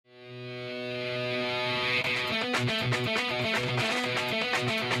My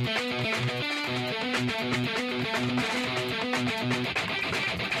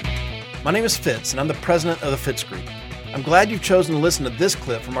name is Fitz, and I'm the president of the Fitz Group. I'm glad you've chosen to listen to this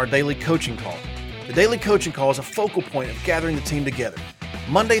clip from our daily coaching call. The daily coaching call is a focal point of gathering the team together.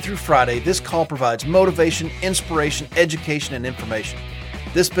 Monday through Friday, this call provides motivation, inspiration, education, and information.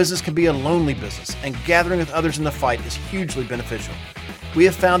 This business can be a lonely business, and gathering with others in the fight is hugely beneficial. We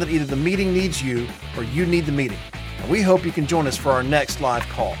have found that either the meeting needs you or you need the meeting, and we hope you can join us for our next live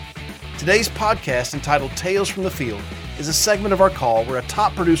call. Today's podcast, entitled Tales from the Field, is a segment of our call where a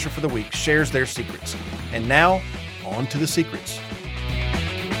top producer for the week shares their secrets. And now, on to the secrets.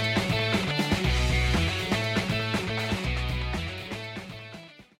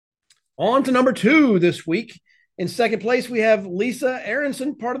 On to number 2 this week. In second place, we have Leesa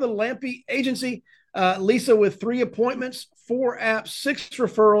Aronson, part of the Lampy Agency. Leesa with 3 appointments, 4 apps, 6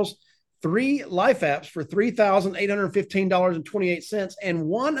 referrals, 3 life apps for $3,815.28, and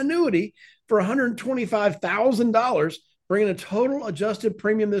 1 annuity for $125,000, bringing a total adjusted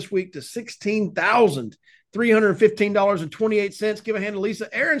premium this week to $16,315.28. Give a hand to Leesa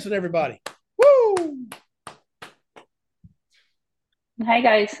Aronson, everybody. Woo! Hi,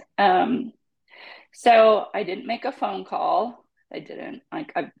 guys. So I didn't make a phone call. I didn't.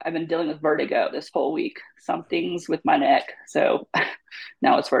 I've been dealing with vertigo this whole week. Something's with my neck, so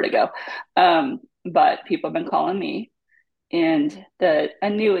now it's vertigo. But people have been calling me, and the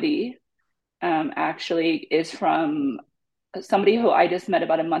annuity actually is from somebody who I just met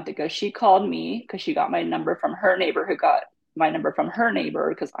about a month ago. She called me because she got my number from her neighbor, who got my number from her neighbor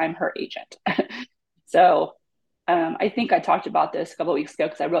because I'm her agent. So I think I talked about this a couple of weeks ago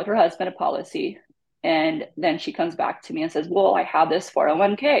because I wrote her husband a policy. And then she comes back to me and says, well, I have this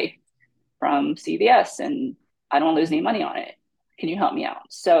 401k from CVS and I don't lose any money on it. Can you help me out?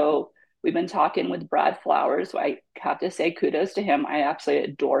 So we've been talking with Brad Flowers. So I have to say kudos to him. I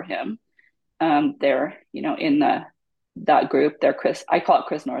absolutely adore him. They're, in that group. They're I call it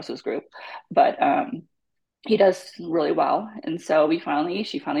Chris Norris's group, but he does really well. And so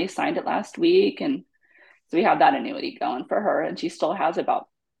she finally signed it last week. And so we have that annuity going for her. And she still has a couple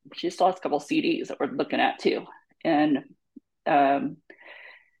CDs that we're looking at too. And so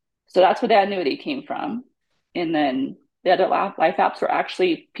that's where the annuity came from. And then the other life apps were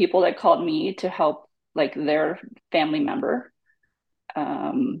actually people that called me to help like their family member.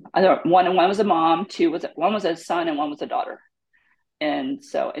 One was a mom, one was a son, and one was a daughter. And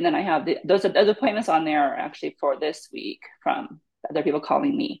then I have those appointments on there are actually for this week from other people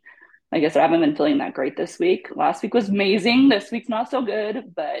calling me. Like I said, I haven't been feeling that great this week. Last week was amazing. This week's not so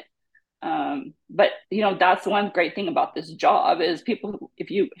good, but that's the one great thing about this job is people,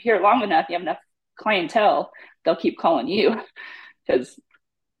 if you hear long enough, you have enough clientele, they'll keep calling you. Because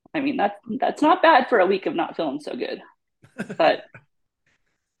that's not bad for a week of not feeling so good. But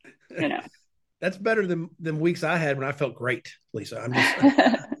that's better than weeks I had when I felt great, Leesa.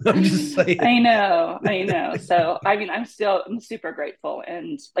 I'm just saying. I know. So, I'm super grateful.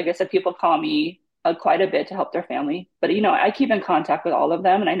 And like I said, people call me quite a bit to help their family, but I keep in contact with all of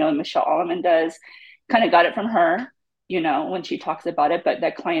them. And I know Michelle Alleman does, kind of got it from her, when she talks about it, but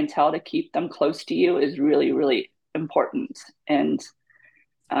that clientele to keep them close to you is really, really important. And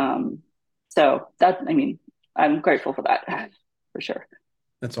so I'm grateful for that for sure.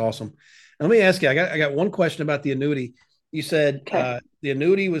 That's awesome. Let me ask you, I got one question about the annuity. You said the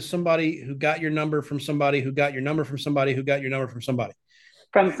annuity was somebody who got your number from somebody who got your number from somebody who got your number from somebody.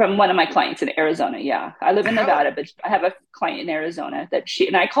 From one of my clients in Arizona. Yeah. I live in Nevada, but I have a client in Arizona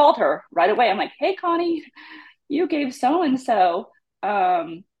and I called her right away. I'm like, hey, Connie, you gave so-and-so,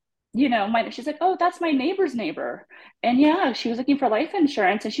 she's like, oh, that's my neighbor's neighbor. And yeah, she was looking for life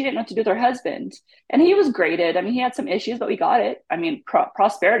insurance and she didn't know what to do with her husband. And he was graded. He had some issues, but we got it.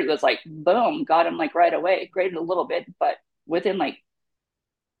 Prosperity was like, boom, got him like right away, graded a little bit, but within by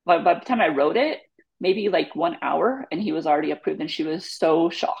the time I wrote it, maybe like 1 hour and he was already approved. And she was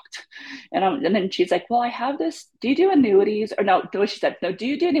so shocked. And then she's like, well, I have this, do you do annuities? Or no, she said, no, do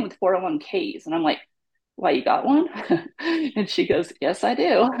you do anything with 401ks? And I'm like, why, you got one? And she goes, yes, I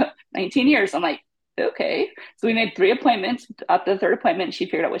do. 19 years. I'm like, okay. So we made 3 appointments. After the 3rd appointment, she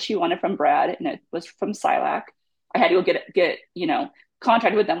figured out what she wanted from Brad, and it was from Silac. I had to go get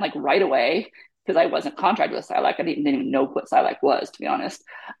contracted with them like right away because I wasn't contracted with Silac. I didn't even know what Silac was, to be honest.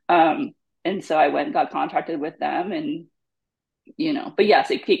 And so I went and got contracted with them, and but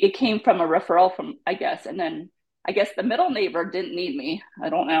yes, it came from a referral from, I guess. And then I guess the middle neighbor didn't need me. I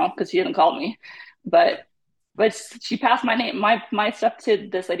don't know because she didn't call me, but she passed my name, my stuff to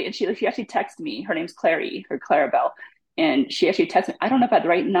this lady, and she actually texted me. Her name's Clarabelle, And she actually texted me, I don't know if I had the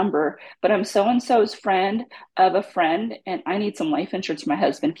right number, but I'm so-and-so's friend of a friend, and I need some life insurance for my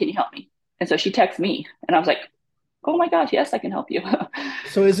husband. Can you help me? And so she texted me, and I was like, oh my gosh, yes, I can help you.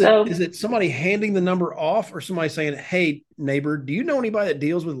 So is So it somebody handing the number off, or somebody saying, hey, neighbor, do you know anybody that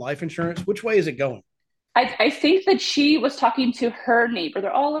deals with life insurance? Which way is it going? I think that she was talking to her neighbor.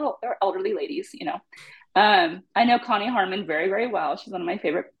 They're elderly ladies, you know. I know Connie Harmon very, very well. She's one of my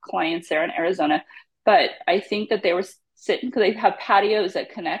favorite clients there in Arizona. But I think that they were sitting because they have patios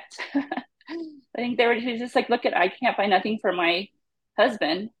that connect. I think they were just like, look, I can't find nothing for my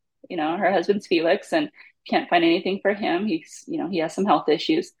husband. You know, her husband's Felix, and can't find anything for him. He has some health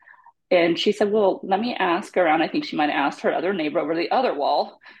issues. And she said, well, let me ask around. I think she might have asked her other neighbor over the other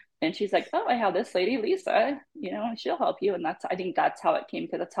wall. And she's like, oh, I have this lady, Leesa, she'll help you. And I think that's how it came,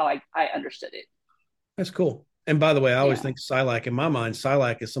 because that's how I understood it. That's cool. And by the way, I always Yeah. think Silac, in my mind,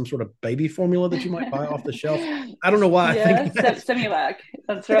 Silac is some sort of baby formula that you might buy off the shelf. I don't know why I Yeah, think that. Simulac.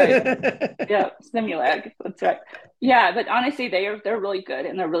 That's right. Yeah, Simulac. That's right. Yeah, but honestly, they're really good,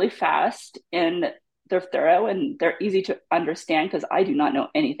 and they're really fast, and they're thorough, and they're easy to understand, because I do not know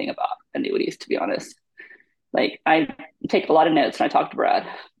anything about annuities, to be honest. Like, I take a lot of notes when I talk to Brad,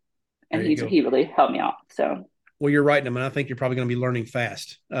 and There you go. he really helped me out. So Well, you're writing them, and I think you're probably going to be learning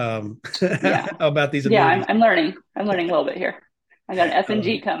fast yeah, about these yeah, annuities. I'm learning. I'm learning a little bit here. I got an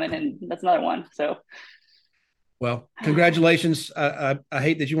F&G coming, and that's another one. So Well, congratulations. I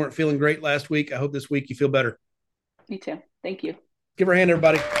hate that you weren't feeling great last week. I hope this week you feel better. me too. Thank you. Give her a hand,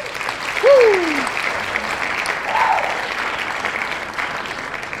 everybody. Woo!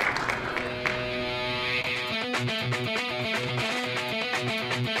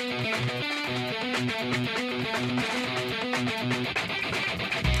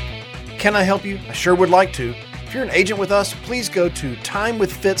 Can I help you? I sure would like to. If you're an agent with us, please go to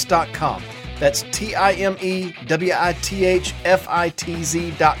timewithfitz.com. That's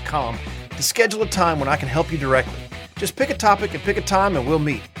TIMEWITHFITZ.com to schedule a time when I can help you directly. Just pick a topic and pick a time, and we'll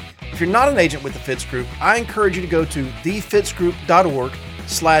meet. If you're not an agent with the Fitz Group, I encourage you to go to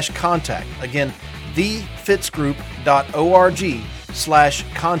thefitzgroup.org/contact. Again,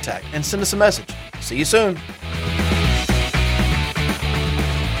 thefitzgroup.org/contact, and send us a message. See you soon.